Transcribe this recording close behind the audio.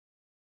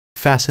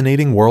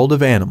Fascinating world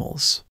of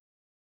animals.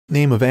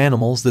 Name of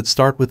animals that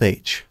start with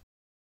H.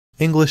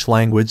 English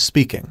language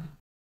speaking.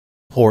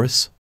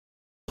 Horse.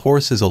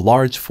 Horse is a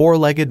large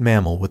four-legged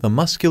mammal with a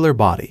muscular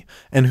body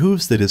and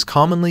hooves that is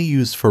commonly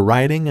used for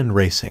riding and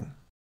racing.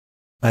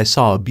 I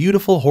saw a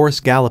beautiful horse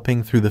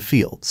galloping through the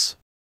fields.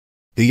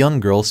 The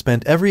young girl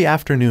spent every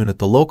afternoon at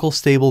the local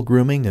stable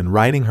grooming and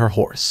riding her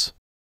horse.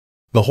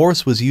 The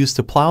horse was used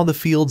to plow the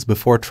fields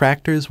before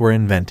tractors were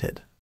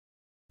invented.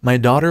 My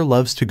daughter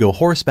loves to go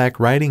horseback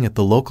riding at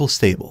the local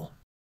stable.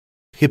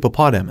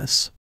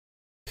 Hippopotamus.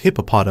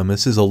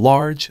 Hippopotamus is a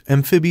large,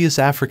 amphibious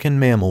African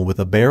mammal with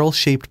a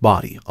barrel-shaped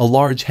body, a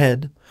large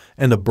head,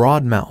 and a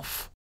broad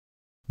mouth.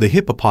 The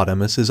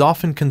hippopotamus is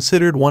often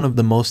considered one of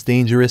the most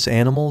dangerous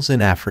animals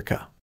in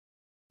Africa.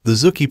 The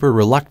zookeeper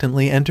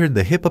reluctantly entered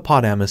the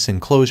hippopotamus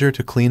enclosure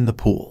to clean the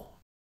pool.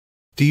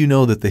 Do you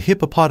know that the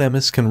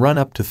hippopotamus can run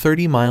up to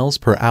 30 miles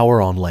per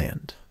hour on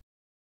land?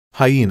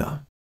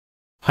 Hyena.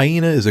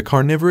 Hyena is a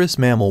carnivorous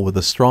mammal with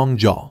a strong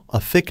jaw,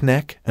 a thick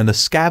neck, and a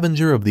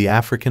scavenger of the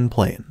African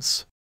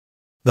plains.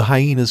 The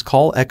hyena's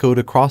call echoed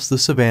across the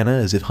savannah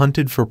as it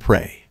hunted for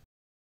prey.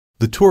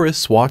 The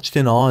tourists watched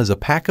in awe as a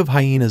pack of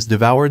hyenas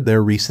devoured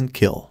their recent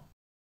kill.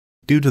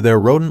 Due to their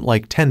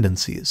rodent-like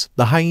tendencies,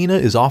 the hyena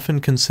is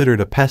often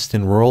considered a pest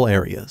in rural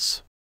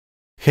areas.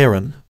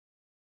 Heron.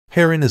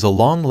 Heron is a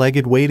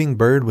long-legged wading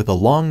bird with a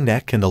long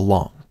neck and a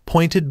long,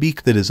 pointed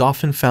beak that is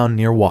often found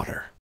near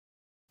water.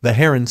 The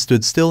heron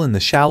stood still in the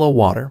shallow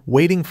water,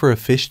 waiting for a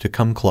fish to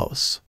come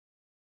close.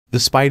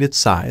 Despite its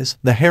size,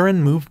 the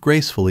heron moved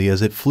gracefully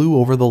as it flew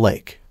over the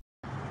lake.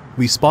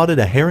 We spotted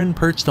a heron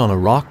perched on a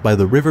rock by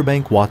the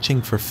riverbank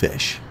watching for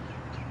fish.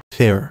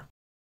 Hare.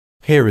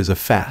 Hare is a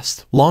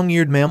fast,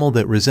 long-eared mammal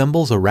that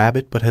resembles a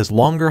rabbit but has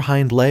longer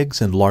hind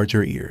legs and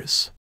larger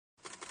ears.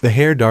 The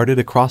hare darted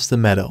across the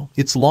meadow,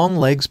 its long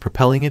legs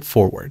propelling it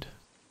forward.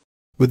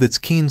 With its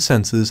keen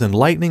senses and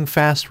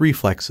lightning-fast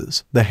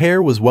reflexes, the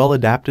hare was well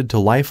adapted to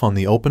life on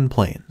the open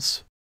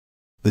plains.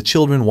 The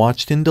children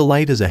watched in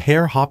delight as a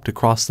hare hopped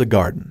across the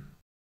garden.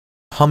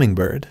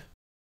 Hummingbird.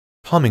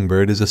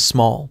 Hummingbird is a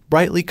small,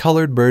 brightly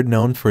colored bird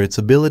known for its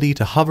ability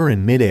to hover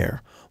in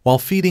mid-air while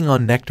feeding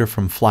on nectar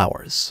from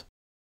flowers.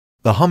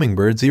 The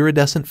hummingbird's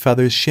iridescent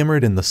feathers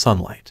shimmered in the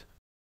sunlight.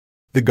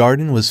 The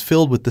garden was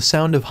filled with the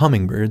sound of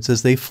hummingbirds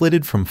as they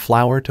flitted from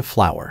flower to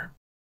flower.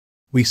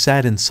 We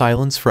sat in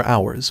silence for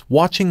hours,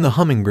 watching the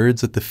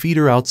hummingbirds at the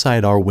feeder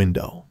outside our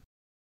window.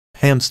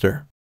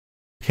 Hamster.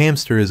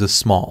 Hamster is a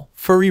small,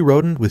 furry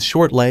rodent with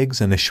short legs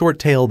and a short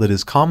tail that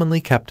is commonly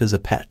kept as a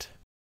pet.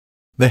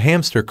 The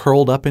hamster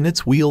curled up in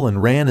its wheel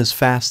and ran as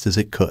fast as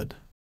it could.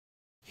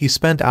 He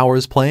spent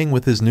hours playing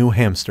with his new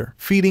hamster,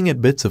 feeding it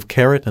bits of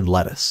carrot and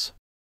lettuce.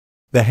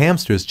 The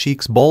hamster's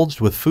cheeks bulged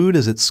with food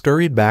as it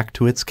scurried back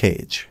to its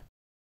cage.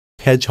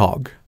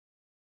 Hedgehog.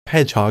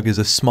 Hedgehog is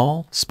a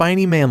small,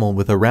 spiny mammal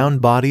with a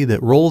round body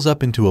that rolls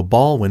up into a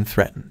ball when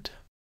threatened.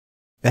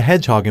 The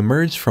hedgehog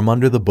emerged from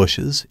under the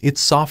bushes, its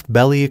soft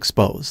belly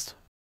exposed.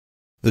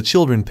 The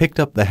children picked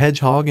up the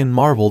hedgehog and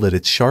marveled at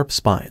its sharp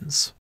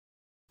spines.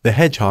 The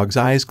hedgehog's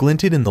eyes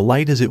glinted in the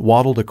light as it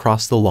waddled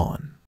across the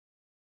lawn.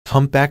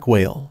 Humpback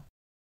whale.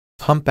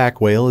 Humpback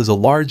whale is a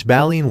large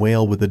baleen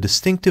whale with a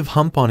distinctive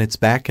hump on its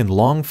back and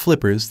long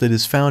flippers that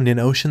is found in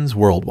oceans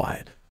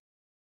worldwide.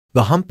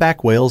 The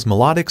humpback whale's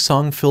melodic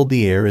song filled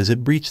the air as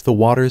it breached the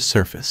water's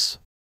surface.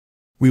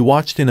 We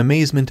watched in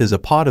amazement as a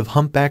pod of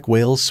humpback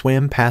whales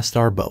swam past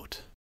our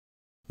boat.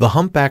 The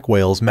humpback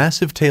whale's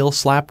massive tail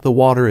slapped the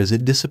water as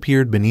it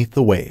disappeared beneath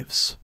the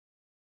waves.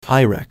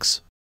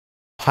 Hyrax.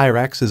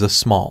 Hyrax is a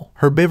small,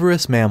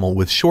 herbivorous mammal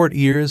with short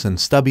ears and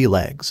stubby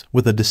legs,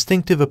 with a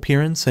distinctive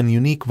appearance and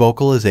unique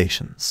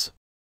vocalizations.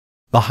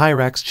 The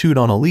hyrax chewed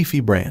on a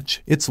leafy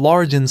branch, its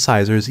large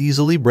incisors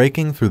easily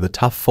breaking through the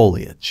tough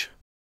foliage.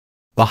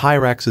 The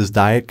hyrax's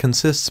diet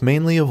consists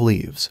mainly of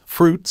leaves,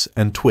 fruits,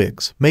 and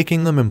twigs,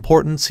 making them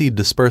important seed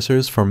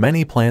dispersers for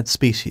many plant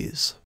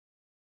species.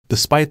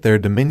 Despite their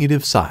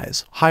diminutive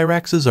size,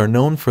 hyraxes are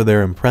known for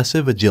their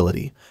impressive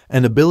agility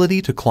and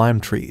ability to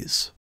climb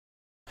trees.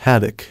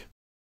 Haddock.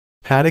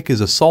 Haddock is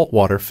a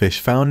saltwater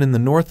fish found in the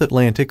North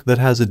Atlantic that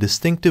has a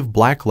distinctive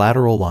black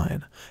lateral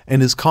line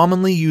and is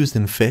commonly used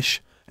in fish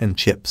and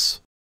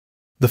chips.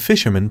 The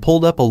fishermen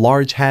pulled up a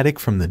large haddock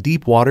from the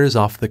deep waters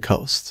off the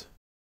coast.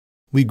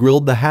 We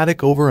grilled the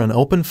haddock over an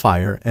open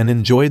fire and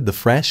enjoyed the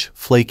fresh,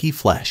 flaky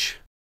flesh.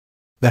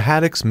 The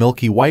haddock's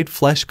milky white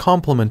flesh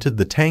complemented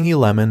the tangy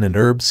lemon and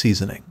herb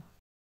seasoning.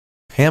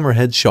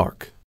 Hammerhead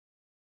shark.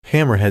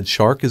 Hammerhead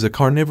shark is a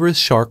carnivorous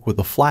shark with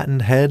a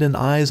flattened head and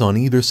eyes on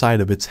either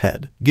side of its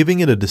head, giving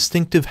it a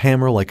distinctive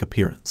hammer-like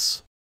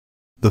appearance.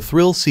 The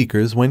thrill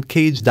seekers went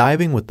cage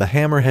diving with the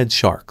hammerhead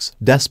sharks,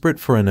 desperate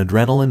for an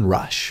adrenaline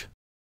rush.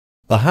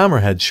 The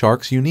hammerhead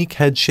shark's unique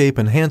head shape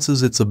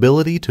enhances its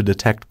ability to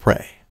detect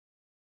prey.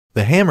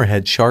 The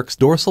hammerhead shark's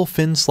dorsal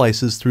fin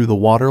slices through the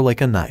water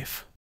like a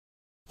knife.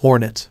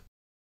 Hornet.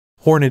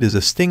 Hornet is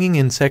a stinging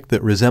insect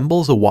that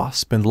resembles a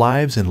wasp and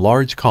lives in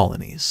large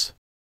colonies.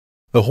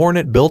 The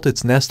hornet built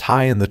its nest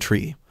high in the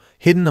tree,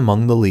 hidden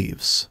among the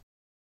leaves.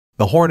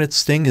 The hornet's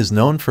sting is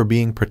known for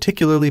being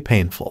particularly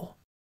painful.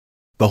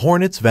 The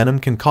hornet's venom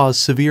can cause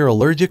severe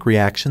allergic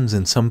reactions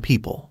in some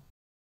people.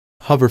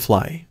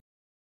 Hoverfly.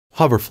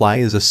 Hoverfly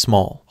is a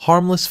small,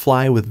 harmless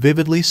fly with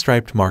vividly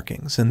striped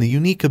markings and the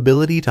unique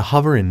ability to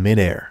hover in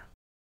mid-air.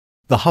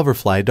 The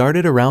hoverfly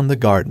darted around the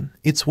garden,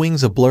 its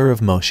wings a blur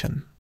of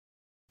motion.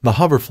 The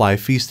hoverfly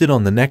feasted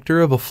on the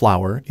nectar of a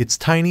flower, its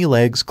tiny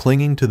legs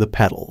clinging to the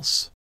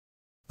petals.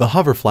 The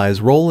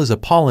hoverfly's role as a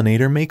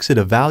pollinator makes it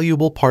a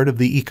valuable part of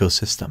the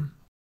ecosystem.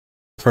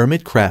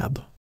 Hermit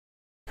crab.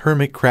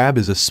 Hermit crab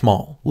is a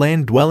small,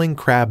 land-dwelling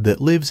crab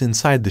that lives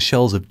inside the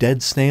shells of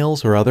dead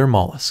snails or other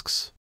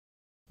mollusks.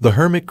 The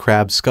hermit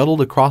crab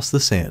scuttled across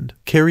the sand,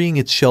 carrying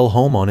its shell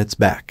home on its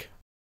back.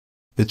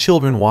 The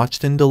children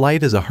watched in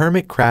delight as a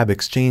hermit crab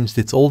exchanged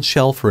its old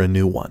shell for a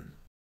new one.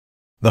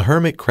 The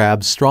hermit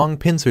crab's strong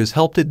pincers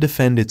helped it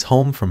defend its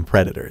home from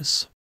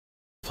predators.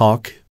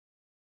 Hawk.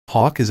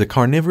 Hawk is a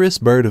carnivorous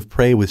bird of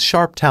prey with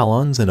sharp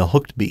talons and a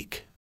hooked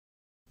beak.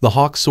 The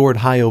hawk soared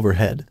high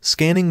overhead,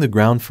 scanning the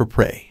ground for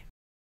prey.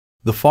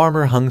 The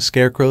farmer hung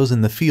scarecrows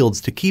in the fields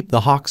to keep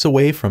the hawks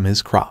away from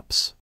his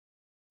crops.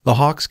 The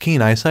hawk's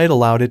keen eyesight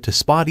allowed it to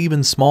spot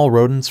even small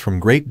rodents from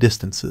great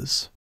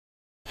distances.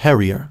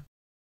 Harrier.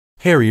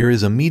 Harrier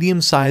is a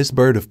medium-sized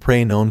bird of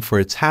prey known for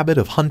its habit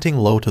of hunting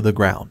low to the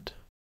ground.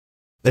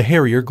 The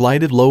harrier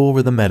glided low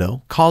over the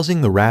meadow,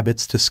 causing the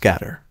rabbits to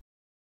scatter.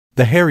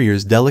 The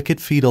harrier's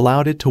delicate feet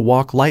allowed it to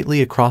walk lightly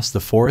across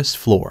the forest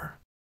floor.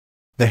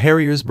 The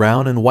harrier's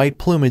brown and white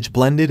plumage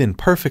blended in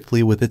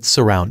perfectly with its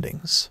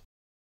surroundings.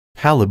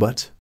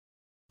 Halibut.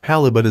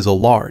 Halibut is a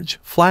large,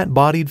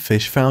 flat-bodied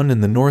fish found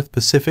in the North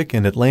Pacific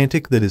and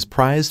Atlantic that is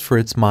prized for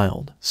its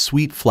mild,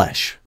 sweet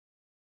flesh.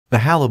 The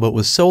halibut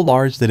was so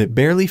large that it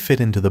barely fit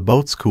into the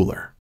boat's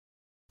cooler.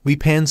 We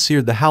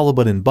pan-seared the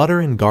halibut in butter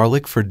and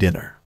garlic for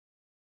dinner.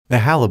 The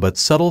halibut's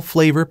subtle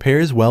flavor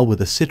pairs well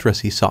with a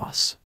citrusy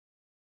sauce.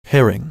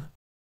 Herring.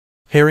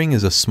 Herring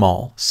is a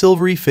small,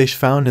 silvery fish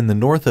found in the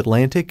North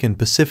Atlantic and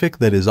Pacific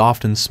that is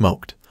often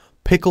smoked,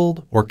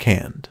 pickled, or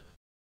canned.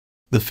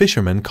 The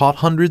fishermen caught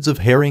hundreds of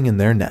herring in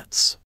their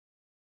nets.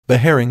 The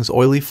herring's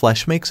oily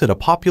flesh makes it a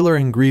popular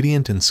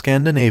ingredient in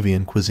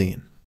Scandinavian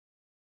cuisine.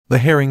 The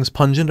herring's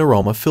pungent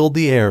aroma filled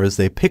the air as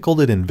they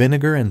pickled it in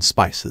vinegar and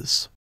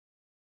spices.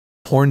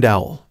 Horned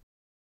owl.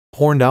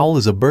 Horned owl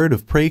is a bird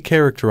of prey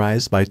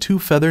characterized by two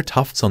feather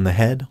tufts on the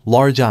head,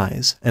 large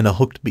eyes, and a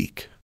hooked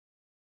beak.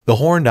 The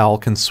horned owl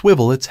can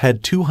swivel its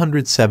head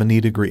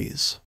 270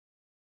 degrees.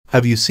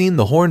 Have you seen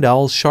the horned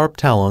owl's sharp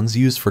talons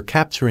used for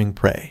capturing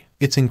prey?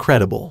 It's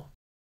incredible.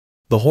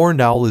 The horned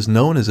owl is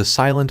known as a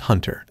silent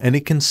hunter, and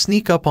it can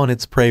sneak up on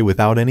its prey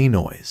without any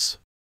noise.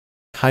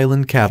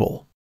 Highland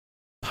cattle.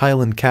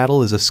 Highland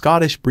cattle is a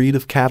Scottish breed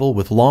of cattle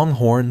with long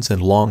horns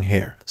and long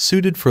hair,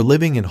 suited for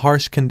living in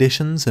harsh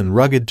conditions and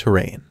rugged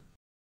terrain.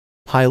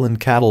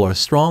 Highland cattle are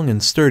strong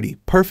and sturdy,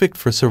 perfect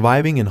for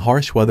surviving in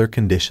harsh weather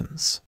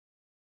conditions.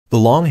 The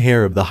long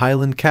hair of the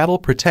Highland cattle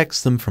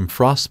protects them from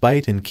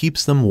frostbite and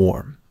keeps them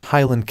warm.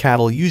 Highland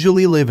cattle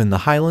usually live in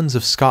the Highlands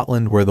of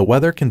Scotland where the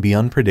weather can be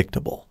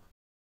unpredictable.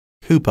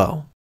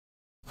 Hoopoe.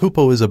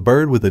 Hoopoe is a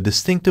bird with a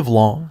distinctive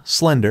long,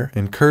 slender,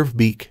 and curved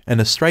beak and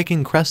a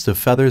striking crest of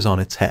feathers on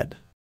its head.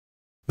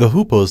 The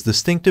hoopoe's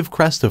distinctive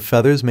crest of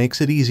feathers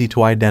makes it easy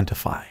to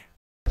identify.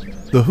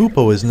 The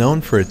hoopoe is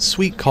known for its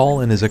sweet call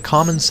and is a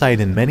common sight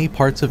in many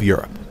parts of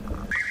Europe.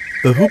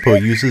 The hoopoe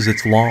uses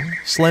its long,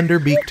 slender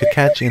beak to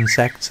catch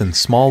insects and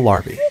small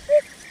larvae.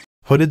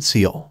 Hooded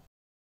seal.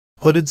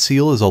 Hooded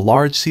seal is a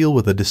large seal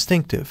with a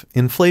distinctive,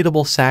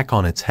 inflatable sac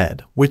on its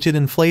head, which it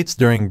inflates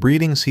during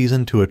breeding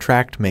season to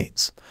attract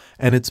mates,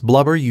 and its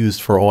blubber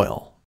used for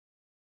oil.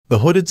 The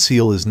hooded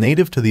seal is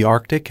native to the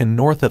Arctic and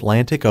North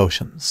Atlantic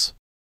oceans.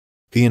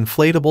 The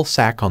inflatable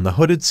sac on the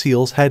hooded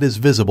seal's head is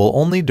visible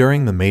only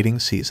during the mating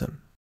season.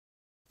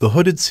 The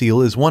hooded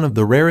seal is one of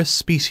the rarest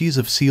species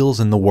of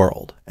seals in the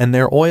world, and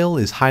their oil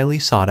is highly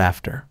sought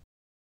after.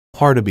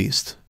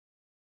 Hartebeest.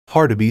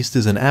 Hartebeest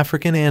is an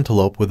African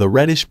antelope with a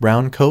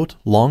reddish-brown coat,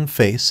 long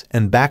face,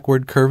 and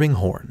backward curving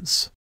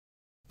horns.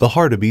 The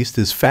hartebeest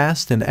is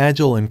fast and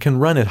agile and can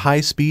run at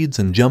high speeds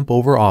and jump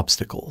over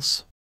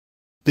obstacles.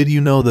 Did you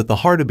know that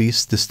the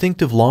hartebeest's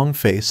distinctive long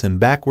face and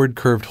backward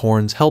curved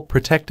horns help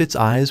protect its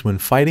eyes when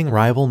fighting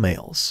rival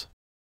males?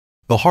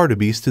 The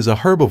hartebeest is a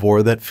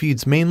herbivore that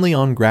feeds mainly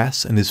on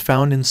grass and is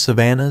found in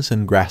savannas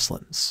and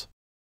grasslands.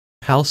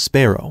 House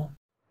sparrow.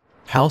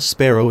 House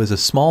sparrow is a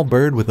small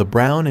bird with a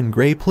brown and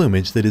gray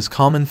plumage that is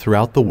common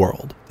throughout the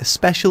world,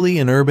 especially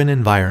in urban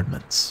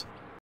environments.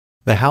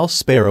 The house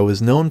sparrow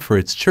is known for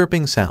its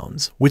chirping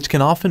sounds, which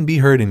can often be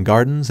heard in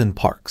gardens and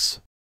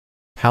parks.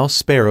 House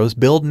sparrows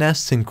build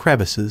nests in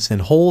crevices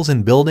and holes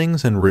in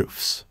buildings and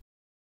roofs.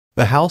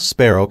 The house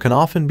sparrow can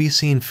often be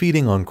seen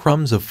feeding on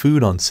crumbs of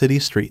food on city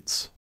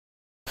streets.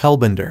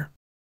 Hellbender.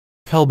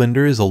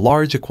 Hellbender is a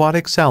large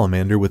aquatic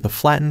salamander with a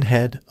flattened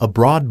head, a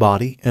broad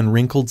body, and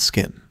wrinkled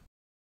skin.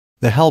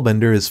 The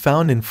hellbender is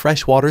found in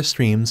freshwater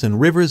streams and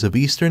rivers of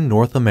eastern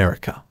North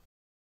America.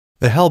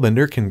 The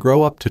hellbender can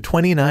grow up to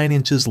 29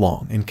 inches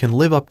long and can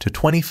live up to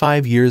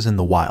 25 years in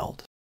the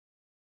wild.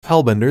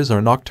 Hellbenders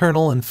are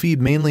nocturnal and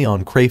feed mainly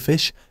on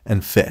crayfish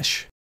and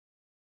fish.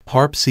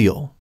 Harp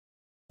seal.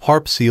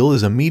 Harp seal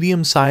is a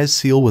medium-sized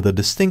seal with a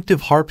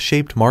distinctive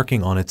harp-shaped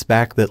marking on its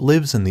back that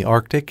lives in the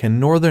Arctic and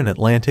northern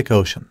Atlantic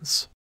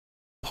oceans.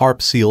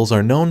 Harp seals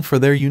are known for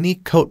their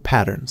unique coat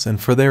patterns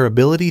and for their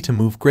ability to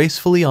move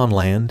gracefully on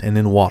land and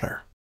in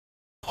water.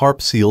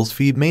 Harp seals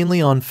feed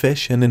mainly on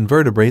fish and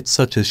invertebrates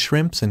such as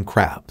shrimps and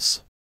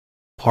crabs.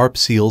 Harp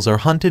seals are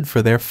hunted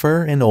for their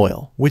fur and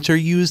oil, which are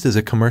used as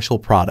a commercial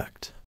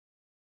product.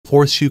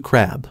 Horseshoe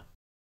crab.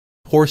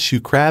 Horseshoe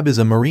crab is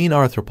a marine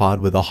arthropod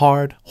with a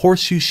hard,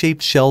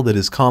 horseshoe-shaped shell that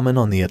is common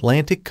on the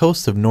Atlantic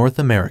coast of North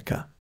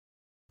America.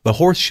 The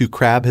horseshoe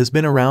crab has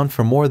been around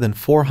for more than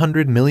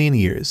 400 million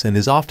years and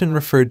is often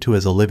referred to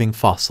as a living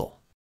fossil.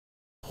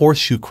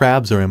 Horseshoe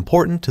crabs are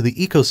important to the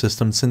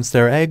ecosystem since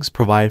their eggs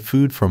provide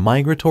food for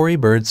migratory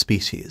bird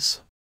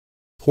species.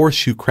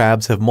 Horseshoe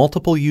crabs have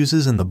multiple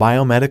uses in the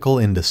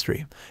biomedical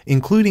industry,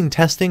 including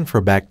testing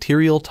for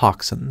bacterial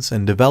toxins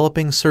and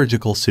developing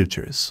surgical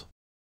sutures.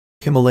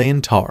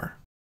 Himalayan tahr.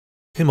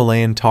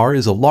 Himalayan tahr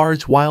is a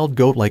large wild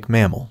goat-like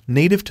mammal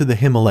native to the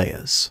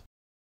Himalayas.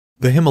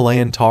 The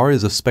Himalayan tahr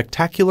is a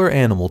spectacular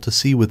animal to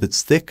see with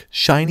its thick,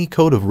 shiny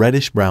coat of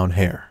reddish-brown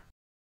hair.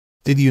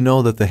 Did you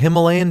know that the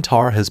Himalayan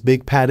tahr has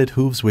big padded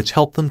hooves which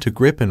help them to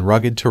grip in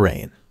rugged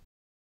terrain?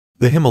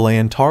 The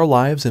Himalayan tahr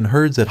lives in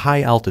herds at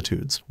high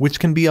altitudes, which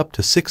can be up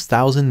to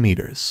 6,000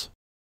 meters.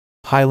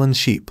 Highland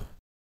sheep.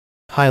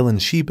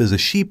 Highland sheep is a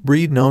sheep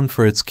breed known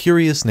for its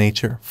curious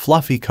nature,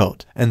 fluffy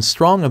coat, and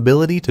strong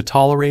ability to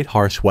tolerate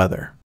harsh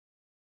weather.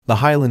 The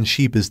Highland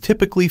sheep is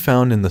typically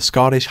found in the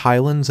Scottish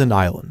Highlands and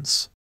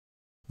Islands.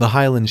 The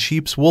Highland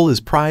sheep's wool is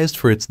prized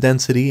for its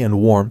density and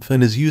warmth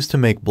and is used to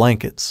make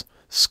blankets,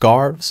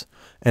 scarves,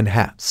 and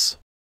hats.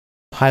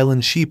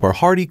 Highland sheep are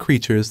hardy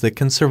creatures that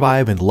can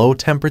survive in low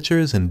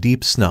temperatures and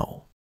deep snow.